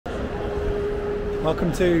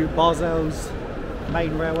Welcome to Basel's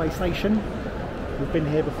main railway station. We've been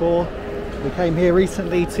here before. We came here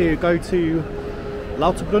recently to go to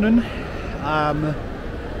Lauterbrunnen,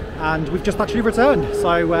 and we've just actually returned.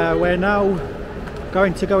 So we're now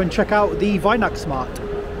going to go and check out the Weihnachtsmarkt,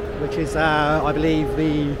 which is, I believe,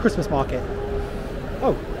 the Christmas market.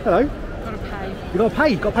 Oh, hello. Gotta pay. You gotta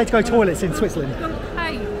pay. Got to pay to go to toilets in Switzerland. Gotta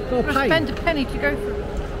pay. Gotta pay. Spend a penny to go through.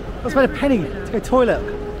 Gotta spend a penny to go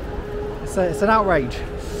toilet. It's an outrage.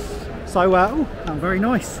 So, oh, very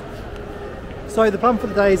nice. So the plan for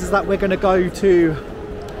the day is that we're going to go to,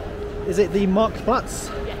 is it the Marktplatz?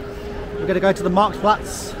 Yes. We're going to go to the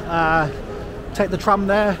Marktplatz, take the tram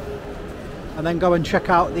there, and then go and check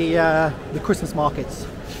out the Christmas markets.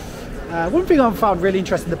 One thing I've found really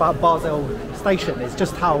interesting about Basel station is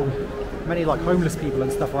just how many like homeless people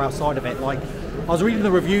and stuff are outside of it. Like, I was reading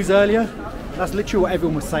the reviews earlier, that's literally what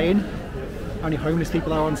everyone was saying. How many homeless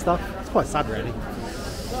people are on stuff. It's quite sad, really.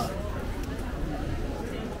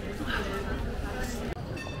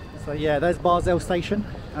 So yeah, there's Basel station,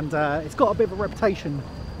 and it's got a bit of a reputation,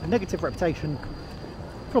 a negative reputation,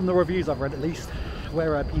 from the reviews I've read at least,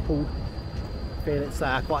 where people feel it's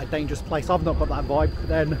quite a dangerous place. I've not got that vibe, but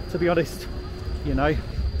then, to be honest, you know,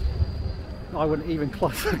 I wouldn't even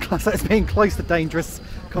class it as being close to dangerous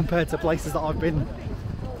compared to places that I've been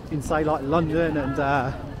in, say, like London,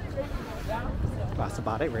 and that's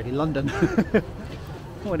about it really, London. I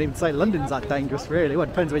wouldn't even say London's that dangerous really. Well, it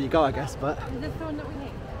depends where you go, I guess, but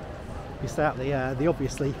you stay out the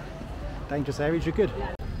obviously dangerous areas, you're good.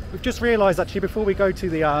 We've just realised actually before we go to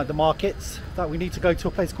the markets that we need to go to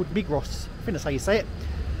a place called Migros. I think that's how you say it.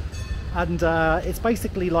 And it's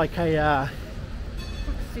basically like a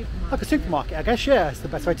supermarket, I guess. Yeah, it's the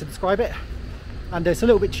best way to describe it. And it's a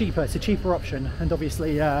little bit cheaper. It's a cheaper option, and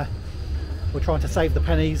obviously we're trying to save the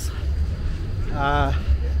pennies.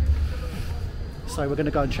 So we're going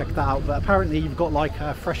to go and check that out. But apparently you've got like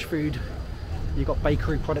fresh food, you've got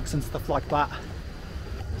bakery products and stuff like that.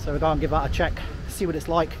 So we'll go and give that a check, see what it's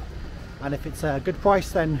like, and if it's a good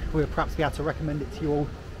price, then we'll perhaps be able to recommend it to you all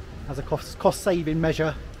as a cost saving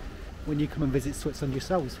measure when you come and visit Switzerland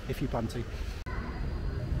yourselves, if you plan to.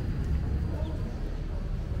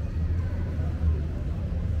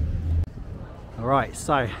 Alright,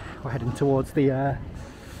 so we're heading towards the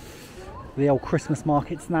old Christmas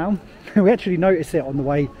markets now. We actually noticed it on the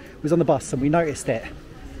way, it was on the bus and we noticed it,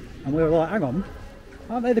 and we were like, hang on,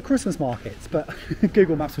 aren't they the Christmas markets? But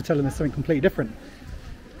Google Maps were telling us something completely different.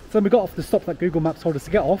 So then we got off the stop that Google Maps told us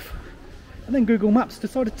to get off, and then Google Maps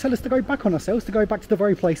decided to tell us to go back on ourselves, to go back to the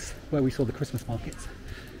very place where we saw the Christmas markets.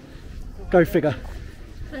 Go figure.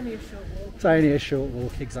 It's only a short walk. It's only a short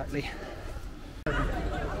walk, exactly.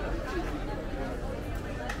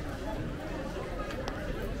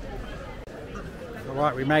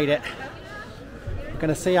 Alright, we made it. We're going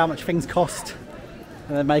to see how much things cost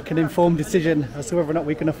and then make an informed decision as to whether or not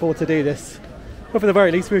we can afford to do this. But for the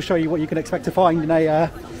very least, we'll show you what you can expect to find in a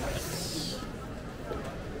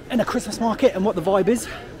Christmas market and what the vibe is.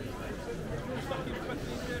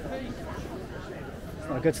 It's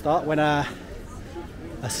not a good start when a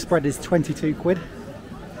spread is 22 quid,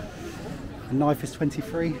 a knife is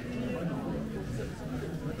 23.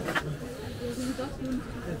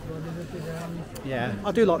 Yeah,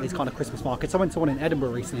 I do like these kind of Christmas markets. I went to one in Edinburgh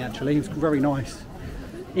recently actually, it was very nice.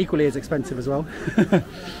 Equally as expensive as well.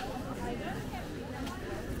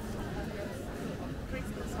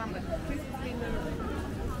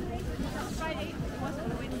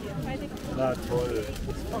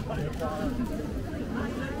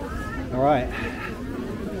 Alright,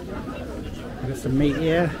 we've got some meat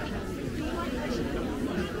here.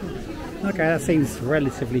 Okay, that seems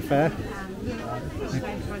relatively fair.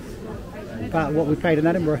 About what we paid in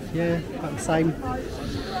Edinburgh, yeah, about the same. I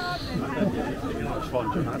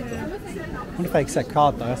wonder if they accept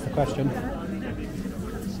card though, that's the question.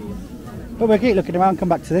 But we'll keep looking around, come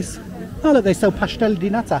back to this. Oh look, they sell pastel de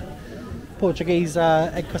nata, Portuguese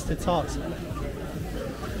egg custard tarts.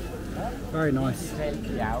 Very nice.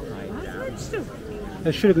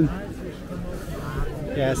 They're sugar.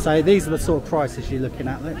 Yeah, so these are the sort of prices you're looking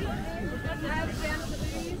at. Look.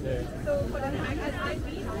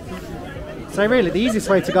 So really the easiest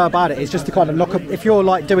way to go about it is just to kind of knock up, if you're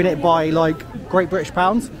like doing it by like Great British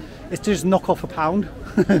pounds, it's to just knock off a pound.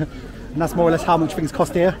 And that's more or less how much things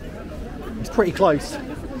cost here. It's pretty close.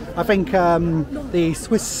 I think the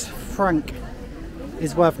Swiss franc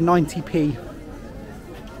is worth 90p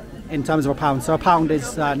in terms of a pound. So a pound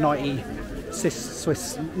is 90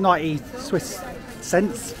 Swiss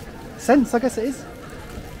cents. Cents, I guess it is.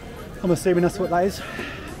 I'm assuming that's what that is.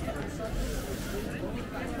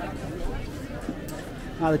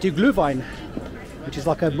 Now they do Glühwein. which is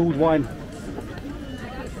like a mulled wine.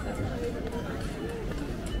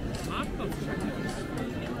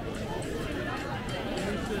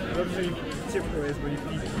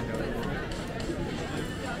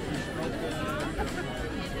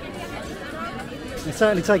 They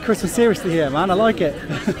certainly take Christmas seriously here, man. I like it.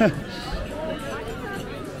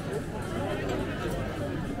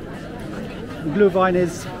 Glühwein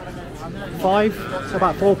is 5, so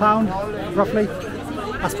about £4 roughly.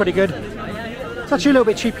 That's pretty good. It's actually a little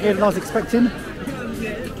bit cheaper here than I was expecting.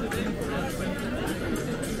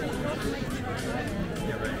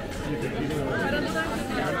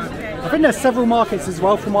 I think there's several markets as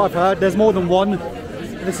well from what I've heard. There's more than one.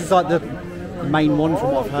 This is like the main one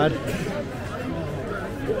from what I've heard.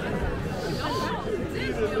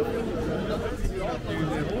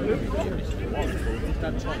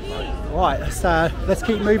 Right, let's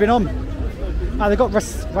keep moving on. They've got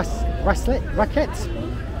Raclette.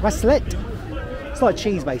 It's like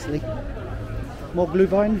cheese basically. More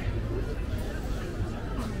Glühwein.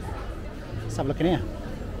 Let's have a look in here.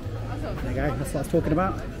 There you go, that's what I was talking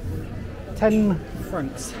about. 10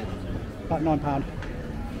 francs, about £9.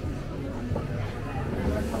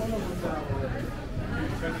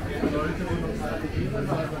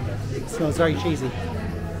 It smells very cheesy.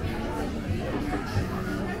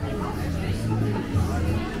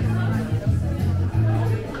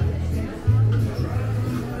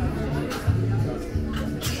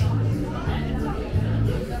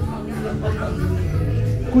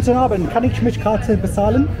 Guten Abend, kann ich mit Karte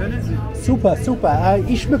bezahlen? Super, super.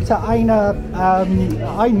 Ich möchte eine,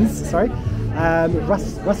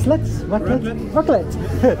 Raclette.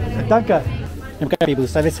 Danke. Okay, people,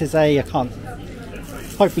 so this is a,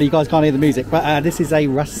 hopefully you guys can't hear the music, but this is a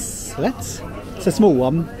Raclette. It's a small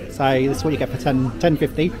one, so this is what you get for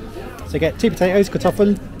 10.50. So you get 2 potatoes,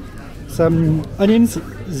 Kartoffeln, some onions,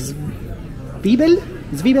 Zwiebel,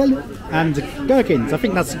 and gherkins. I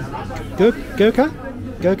think that's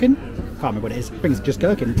gherkin? Can't remember what it is. I think it's just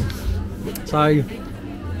gherkin. So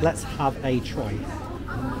let's have a try.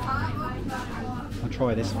 I'll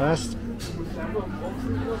try this first.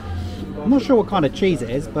 I'm not sure what kind of cheese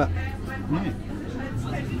it is, but yeah,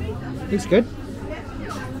 it's good.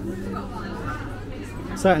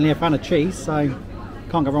 Certainly a fan of cheese, so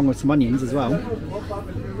can't go wrong with some onions as well.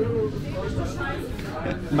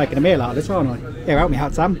 I'm making a meal out of this, aren't I? Here, help me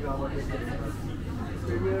out, Sam.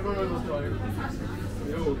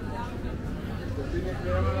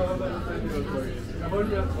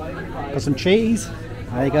 Got some cheese.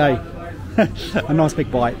 There you go. A nice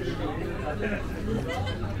big bite.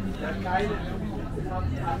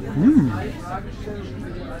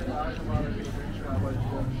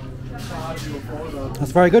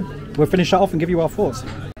 That's very good. We'll finish that off and give you our thoughts.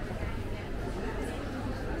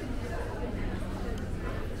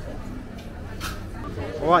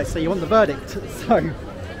 Alright, so you want the verdict. So,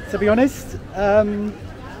 to be honest,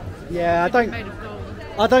 yeah,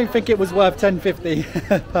 I don't think it was worth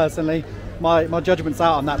 $10.50 personally. My judgment's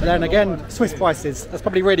out on that, but then again, Swiss prices, that's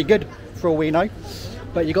probably really good for all we know.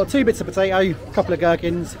 But you got 2 bits of potato, a couple of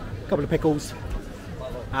gherkins, a couple of pickles,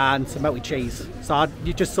 and some melted cheese. So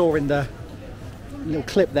you just saw in the little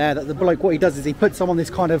clip there that the bloke, what he does is he puts some on this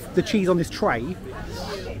kind of, the cheese on this tray,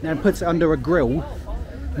 and then puts it under a grill,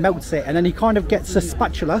 melts it, and then he kind of gets a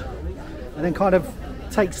spatula, and then kind of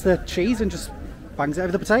takes the cheese and just bangs it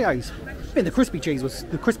over the potatoes. I think the crispy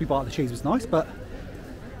part of the cheese was nice, but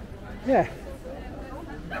yeah,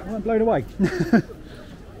 I wasn't blown away.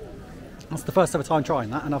 That's the first ever time trying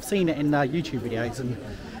that, and I've seen it in YouTube videos, and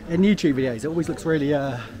in YouTube videos it always looks really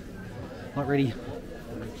like really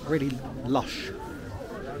lush.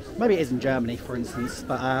 Maybe it is in Germany, for instance,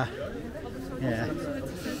 but yeah,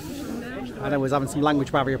 I was having some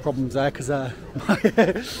language barrier problems there because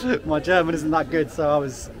my German isn't that good, so I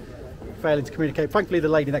was failing to communicate. Thankfully the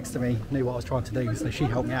lady next to me knew what I was trying to do, so she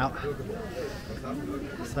helped me out.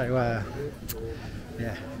 So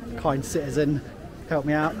yeah, kind citizen helped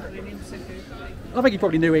me out. I think he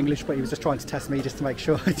probably knew English, but he was just trying to test me just to make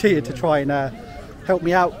sure to try and help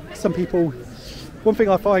me out. Some people, one thing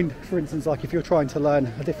I find, for instance, like if you're trying to learn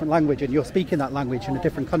a different language and you're speaking that language in a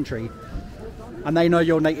different country and they know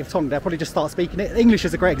your native tongue, they'll probably just start speaking it. English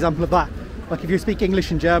is a great example of that. Like if you speak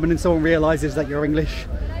English and German and someone realises that you're English,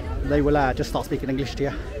 they will just start speaking English to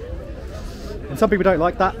you. And some people don't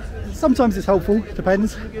like that. Sometimes it's helpful,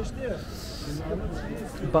 depends.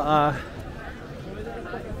 But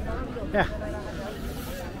yeah.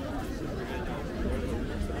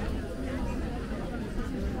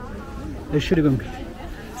 This should have been.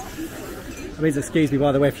 Please excuse me,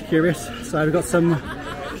 by the way, if you're curious. So we've got some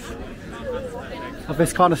of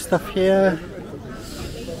this kind of stuff here.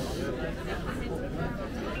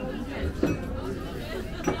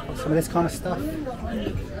 some of this kind of stuff.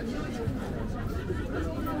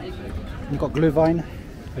 You've got Glühwein,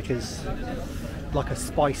 which is like a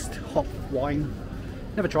spiced hot wine.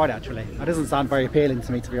 Never tried it actually. It doesn't sound very appealing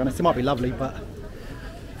to me, to be honest. It might be lovely, but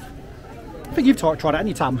I think you've tried it,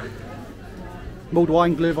 any time. Mulled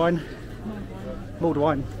wine, Glühwein. Mulled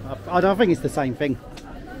wine. I don't think it's the same thing.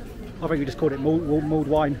 I think we just called it mulled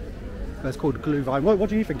wine. But it's called Glühwein. What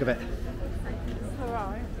do you think of it?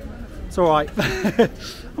 It's alright. I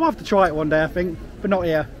might have to try it one day, I think, but not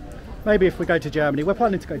here. Maybe if we go to Germany. We're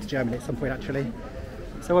planning to go to Germany at some point actually.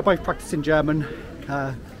 So we're both practicing German.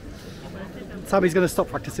 Tammy's going to stop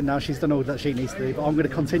practicing now. She's done all that she needs to do, but I'm going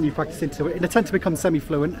to continue practicing to it in an attempt to become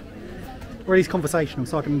semi-fluent, or at least conversational,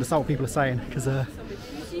 so I can understand what people are saying. Because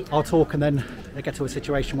I'll talk and then I get to a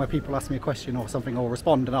situation where people ask me a question or something, or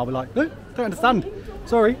respond, and I'll be like, no, don't understand,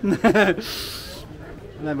 sorry. And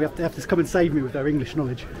then we have to come and save me with their English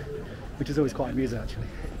knowledge, which is always quite amusing actually.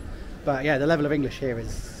 But yeah, the level of English here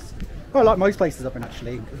is, well, like most places I've been,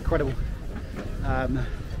 actually incredible.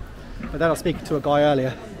 But then I was speaking to a guy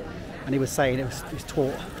earlier, and he was saying it was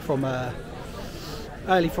taught from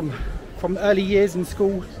early years in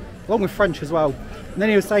school, along with French as well. And then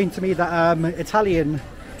he was saying to me that Italian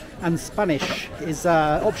and Spanish is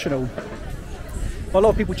optional. But a lot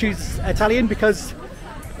of people choose Italian because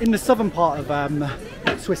in the southern part of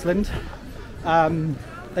Switzerland,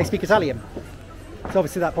 they speak Italian. So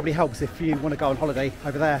obviously that probably helps if you want to go on holiday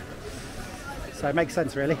over there. So it makes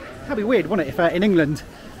sense really. That'd be weird, wouldn't it, if in England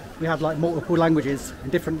we had like multiple languages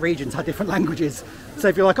and different regions had different languages. So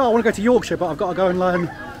if you're like, oh, I want to go to Yorkshire, but I've got to go and learn,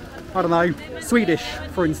 I don't know, Swedish,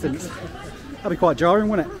 for instance. That'd be quite jarring,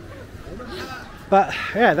 wouldn't it? But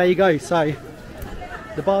yeah, there you go. So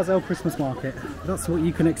the Basel Christmas Market, that's what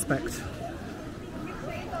you can expect.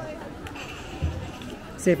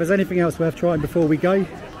 See if there's anything else worth trying before we go.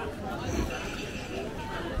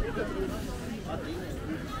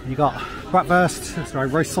 You got bratwurst, sorry,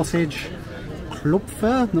 roast sausage,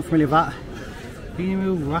 Klopfer, not familiar with that.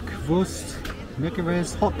 Raclette,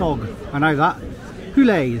 Merkeres, hot dog, I know that.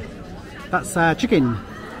 Poulet, that's chicken.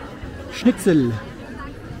 Schnitzel,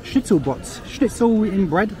 Schnitzelbrot, schnitzel in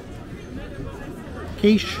bread.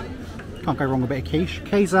 Quiche, can't go wrong with a bit of quiche.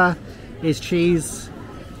 Käse is cheese.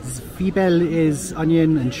 Zwiebel is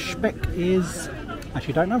onion, and Speck is,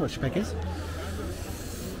 actually don't know what Speck is.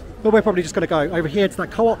 But we're probably just going to go over here to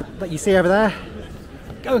that co-op that you see over there,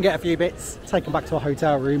 go and get a few bits, take them back to a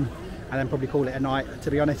hotel room, and then probably call it a night,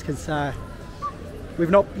 to be honest, because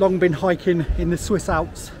we've not long been hiking in the Swiss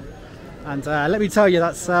Alps, and let me tell you,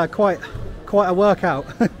 that's quite a workout,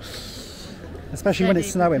 especially when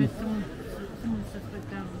it's snowing.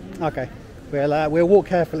 Okay, we'll walk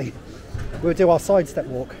carefully. We'll do our sidestep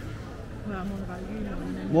walk. Well, I'm all about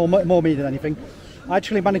you. More me than anything. I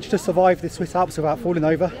actually managed to survive the Swiss Alps without falling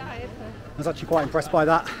over. I was actually quite impressed by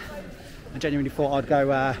that. I genuinely thought I'd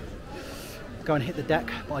go and hit the deck,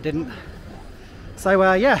 but I didn't.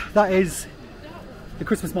 So yeah, that is the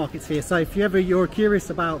Christmas markets here. So if you're curious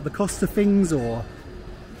about the cost of things, or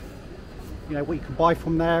you know what you can buy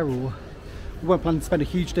from there, or we weren't planning to spend a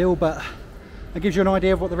huge deal, but it gives you an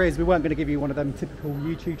idea of what there is. We weren't going to give you one of them typical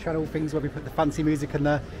YouTube channel things where we put the fancy music and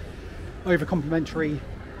the over complimentary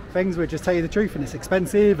things. We'll just tell you the truth, and it's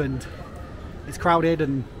expensive and it's crowded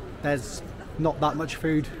and there's not that much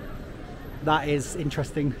food that is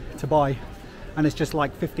interesting to buy, and it's just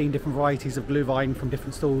like 15 different varieties of Glühwein from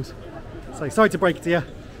different stalls. So sorry to break it to you,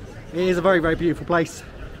 it is a very, very beautiful place,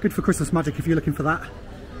 good for Christmas magic if you're looking for that,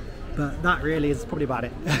 but that really is probably about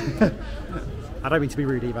it. I don't mean to be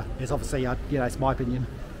rude either, it's obviously, you know, it's my opinion,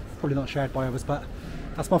 probably not shared by others, but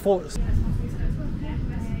that's my thoughts.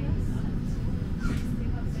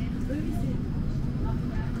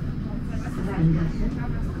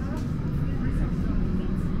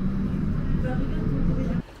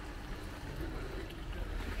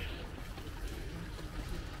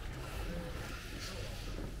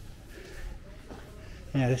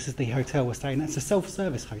 Yeah, this is the hotel we're staying at. It's a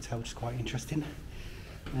self-service hotel, which is quite interesting.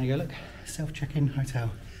 There you go, look, self-check-in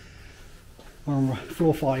hotel. We're on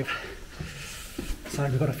floor 5. So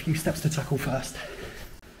we've got a few steps to tackle first.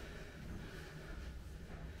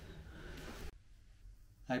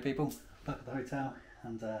 Hey people, back at the hotel,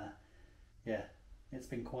 and yeah, it's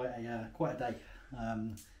been quite a day.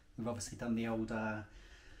 We've obviously done the old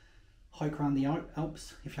hike around the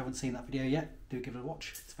Alps. If you haven't seen that video yet, do give it a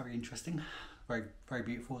watch. It's very interesting, very, very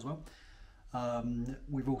beautiful as well.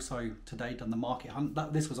 We've also today done the market hunt.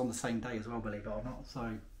 This was on the same day as well, believe it or not.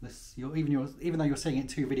 So this, even though you're seeing it in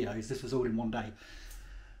 2 videos, this was all in one day.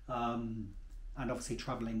 And obviously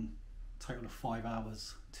travelling total of 5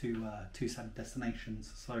 hours to 2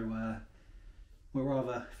 destinations. So we're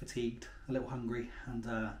rather fatigued, a little hungry, and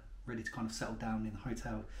ready to kind of settle down in the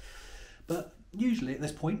hotel. But usually at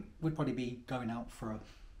this point we'd probably be going out for a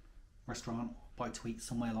restaurant, bite to eat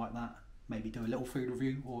somewhere like that, maybe do a little food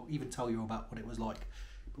review or even tell you about what it was like.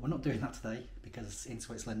 But we're not doing that today because in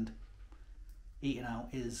Switzerland eating out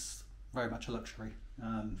is very much a luxury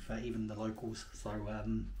for even the locals. So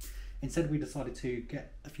instead we decided to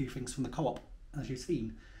get a few things from the co-op, as you've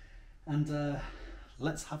seen, and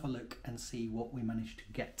let's have a look and see what we managed to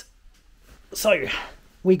get. So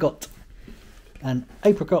we got an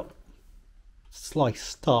apricot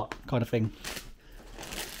slice tart kind of thing.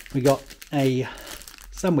 We got a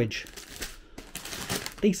sandwich,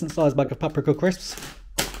 decent sized bag of paprika crisps.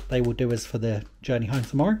 They will do us for the journey home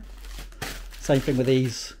tomorrow. Same thing with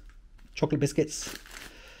these chocolate biscuits.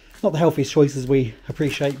 Not the healthiest choices, we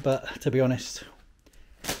appreciate, but to be honest,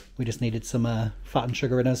 we just needed some fat and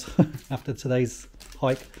sugar in us after today's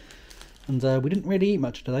hike. And we didn't really eat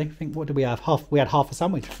much today. I think, what did we have? We had half a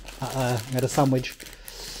sandwich. We had a sandwich.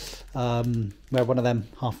 We had one of them,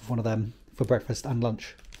 half of one of them for breakfast and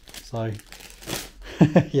lunch. So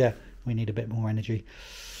yeah, we need a bit more energy.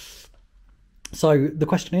 So the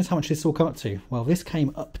question is, how much did this all come up to? Well, this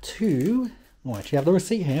came up to, I actually have the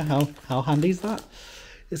receipt here. How handy is that?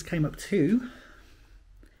 This came up to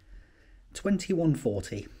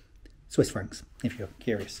 21.40 Swiss francs, if you're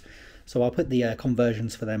curious. So I'll put the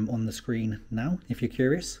conversions for them on the screen now, if you're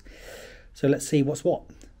curious. So let's see what's what.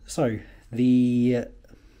 So the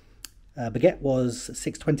baguette was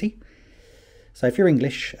 6.20. So if you're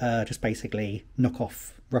English, just basically knock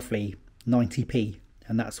off roughly 90p,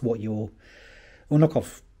 and that's what you're, or knock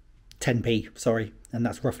off 10p, sorry, and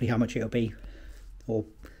that's roughly how much it'll be. Or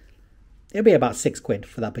it'll be about £6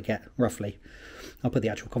 for that baguette, roughly. I'll put the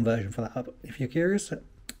actual conversion for that up if you're curious.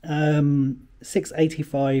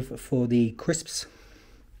 6.85 for the crisps,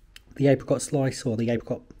 the apricot slice or the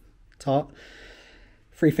apricot tart,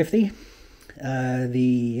 3.50.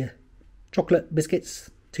 The chocolate biscuits,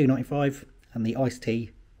 2.95, and the iced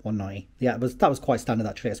tea, 1.90. Yeah, that was quite standard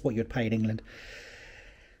actually. That's what you'd pay in England.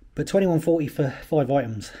 But 21.40 for 5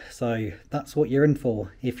 items, so that's what you're in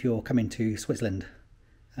for if you're coming to Switzerland.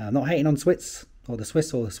 I'm not hating on Swiss or the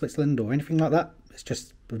Switzerland or anything like that. It's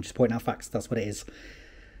just, I'm just pointing out facts. That's what it is.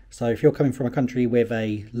 So if you're coming from a country with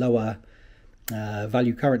a lower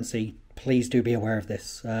value currency, please do be aware of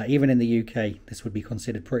this. Even in the UK, this would be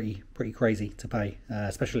considered pretty crazy to pay,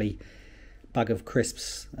 especially bag of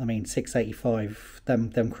crisps. I mean, 6.85.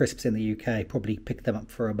 Them crisps in the UK, probably pick them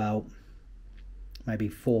up for about maybe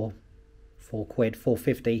 £4,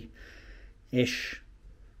 £4.50 ish,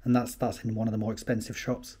 and that's in one of the more expensive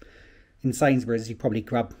shops. In Sainsbury's, you probably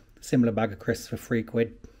grab a similar bag of crisps for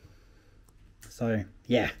 £3. So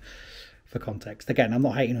yeah, for context, again, I'm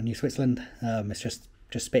not hating on you, Switzerland. It's just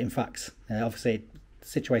spitting facts. Obviously, the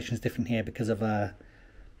situation is different here because of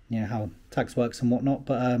you know, how tax works and whatnot.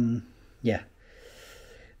 But yeah,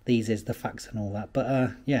 these is the facts and all that.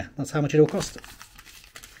 But yeah, that's how much it all cost.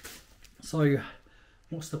 So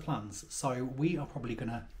what's the plans? So we are probably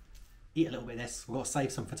gonna eat a little bit of this. We've got to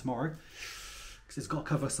save some for tomorrow because it's got to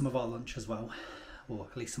cover some of our lunch as well, or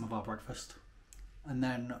at least some of our breakfast. And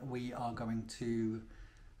then we are going to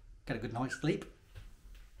get a good night's sleep,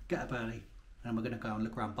 get up early, and we're going to go and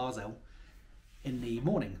look around Basel in the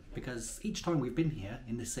morning, because each time we've been here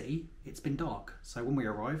in this city, it's been dark. So when we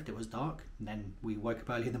arrived, it was dark, and then we woke up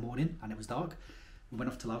early in the morning and it was dark. We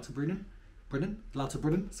went off to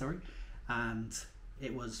Lauterbrunnen, sorry, and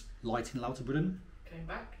it was light in Lauterbrunnen.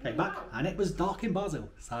 Came back, and it was dark in Basel.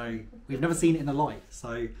 So we've never seen it in the light.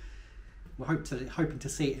 So we're hoping to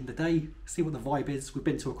see it in the day, see what the vibe is. We've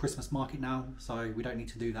been to a Christmas market now, so we don't need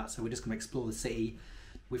to do that. So we're just going to explore the city.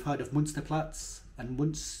 We've heard of Münsterplatz and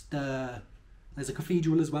Münster. There's a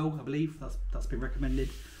cathedral as well, I believe. That's been recommended.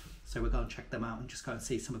 So we're going to check them out and just go and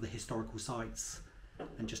see some of the historical sites,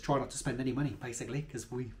 and just try not to spend any money, basically, because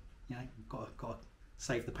we, you know, got to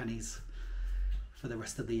save the pennies for the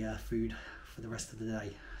rest of the food for the rest of the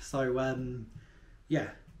day. So yeah.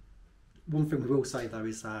 One thing we will say though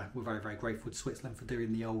is we're very grateful to Switzerland for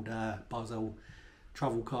doing the old Basel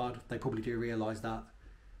travel card. They probably do realise that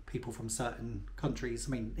people from certain countries,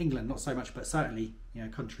 I mean England not so much, but certainly, you know,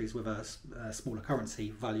 countries with a smaller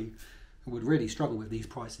currency value would really struggle with these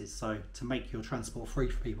prices. So to make your transport free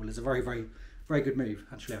for people is a very good move.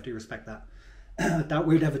 Actually, I do respect that. I doubt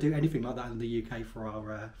we'd ever do anything like that in the UK for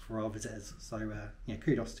our visitors. So yeah,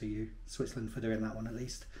 kudos to you, Switzerland, for doing that one at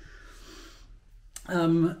least.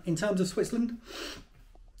 In terms of Switzerland,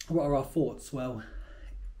 what are our thoughts? Well,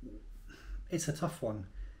 it's a tough one.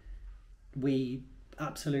 We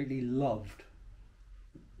absolutely loved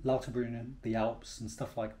Lauterbrunnen, the Alps and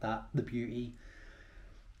stuff like that, the beauty.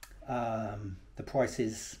 The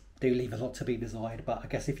prices do leave a lot to be desired, but I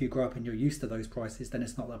guess if you grow up and you're used to those prices, then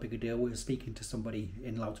it's not that big a deal. We were speaking to somebody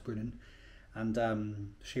in Lauterbrunnen,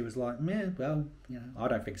 and she was like, yeah, well, you know, I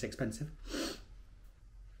don't think it's expensive.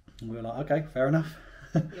 And we were like, okay, fair enough.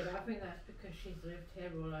 Yeah, but I think that's because she's lived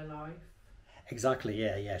here all her life. Exactly,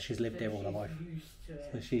 yeah, she's lived here all her life. Used to it.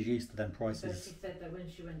 So she's used to them prices. But she said that when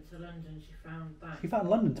she went to London, she found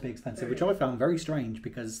London to be expensive, which I found very strange,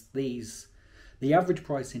 because the average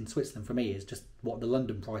price in Switzerland for me is just what the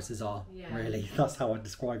London prices are, really. That's how I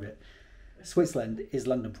describe it. Switzerland is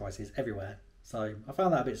London prices everywhere. So I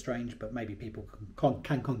found that a bit strange, but maybe people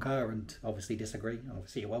can concur and obviously disagree.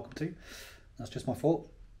 Obviously, you're welcome to. That's just my thought.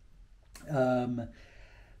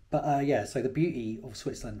 Yeah, so the beauty of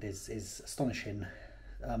Switzerland is astonishing.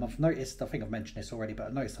 I've noticed, I think I've mentioned this already, but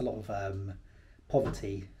I've noticed a lot of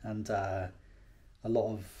poverty and a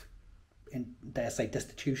lot of, dare I say,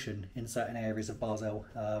 destitution in certain areas of Basel.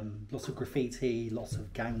 Lots of graffiti, lots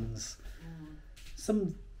of gangs,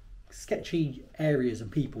 some sketchy areas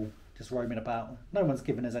and people just roaming about. No one's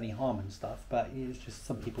given us any harm and stuff, but it's just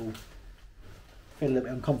some people feel a little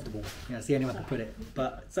bit uncomfortable. You know, it's the only way to put it.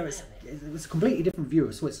 But so it's a completely different view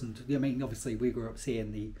of Switzerland. I mean, obviously we grew up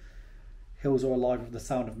seeing the hills are alive with the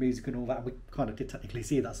sound of music and all that. We kind of did technically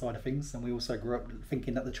see that side of things, and we also grew up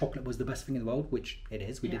thinking that the chocolate was the best thing in the world, which it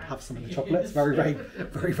is. We did have some of the chocolates, very,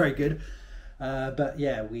 very good. But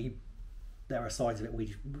yeah, there are sides of it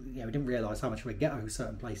we didn't realise how much of a ghetto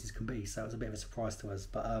certain places can be. So it was a bit of a surprise to us.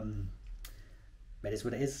 But it is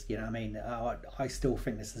what it is. You know what I mean? I still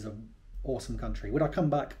think this is an awesome country. Would I come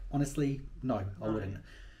back? Honestly, no, I wouldn't.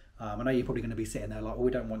 I know you're probably going to be sitting there like, oh,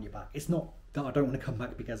 we don't want you back. It's not that I don't want to come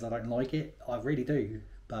back because I don't like it. I really do.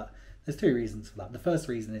 But there's two reasons for that. The first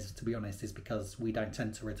reason is, to be honest, is because we don't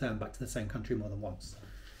tend to return back to the same country more than once,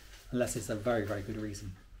 unless it's a very, very good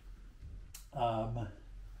reason.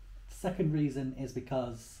 Second reason is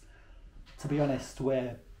because, to be honest,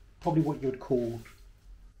 we're probably what you would call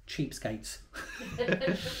cheapskates.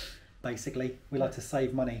 Basically, we like to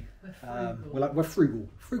save money. We're frugal.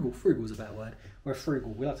 Frugal is a better word. We're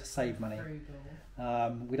frugal. We like to save money.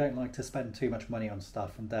 We don't like to spend too much money on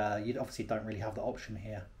stuff, and you obviously don't really have the option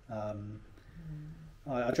here.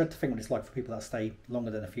 I dread to think what it's like for people that stay longer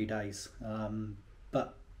than a few days.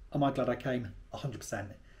 But am I glad I came? 100%.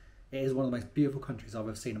 It is one of the most beautiful countries I've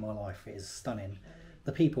ever seen in my life. It is stunning.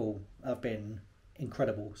 The people have been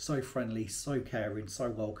incredible, so friendly, so caring, so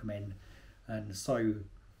welcoming, and so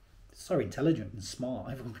intelligent and smart.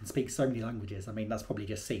 Everyone can speak so many languages. I mean, that's probably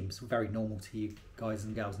just seems very normal to you guys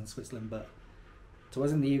and gals in Switzerland, but to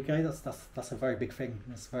us in the UK, that's a very big thing.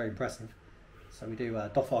 That's very impressive. So we do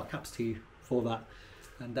doff our caps to you for that.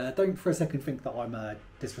 And don't for a second think that I'm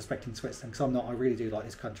disrespecting Switzerland, because I'm not. I really do like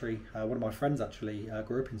this country. One of my friends actually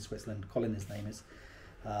grew up in Switzerland. Colin, his name is.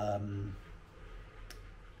 I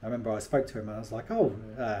remember I spoke to him and I was like, oh,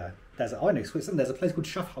 I know Switzerland. There's a place called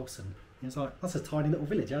Schaffhausen. He was like, that's a tiny little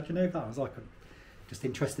village. How do you know that? I was like, I'm just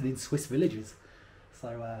interested in Swiss villages.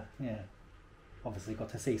 So yeah, obviously got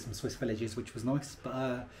to see some Swiss villages, which was nice.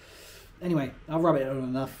 But anyway, I'll rub it on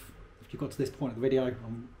enough. If you got to this point of the video,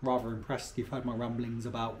 I'm rather impressed. You've heard my ramblings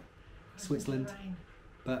about Switzerland,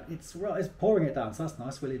 but it's pouring it down, so that's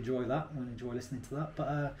nice. We'll enjoy that. We'll enjoy listening to that.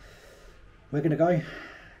 But we're gonna go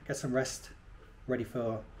get some rest, ready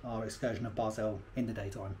for our excursion of Basel in the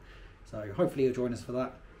daytime. So hopefully you'll join us for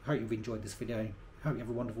that. Hope you've enjoyed this video. Hope you have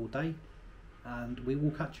a wonderful day, and we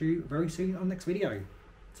will catch you very soon on the next video.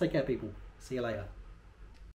 Take care, people. See you later.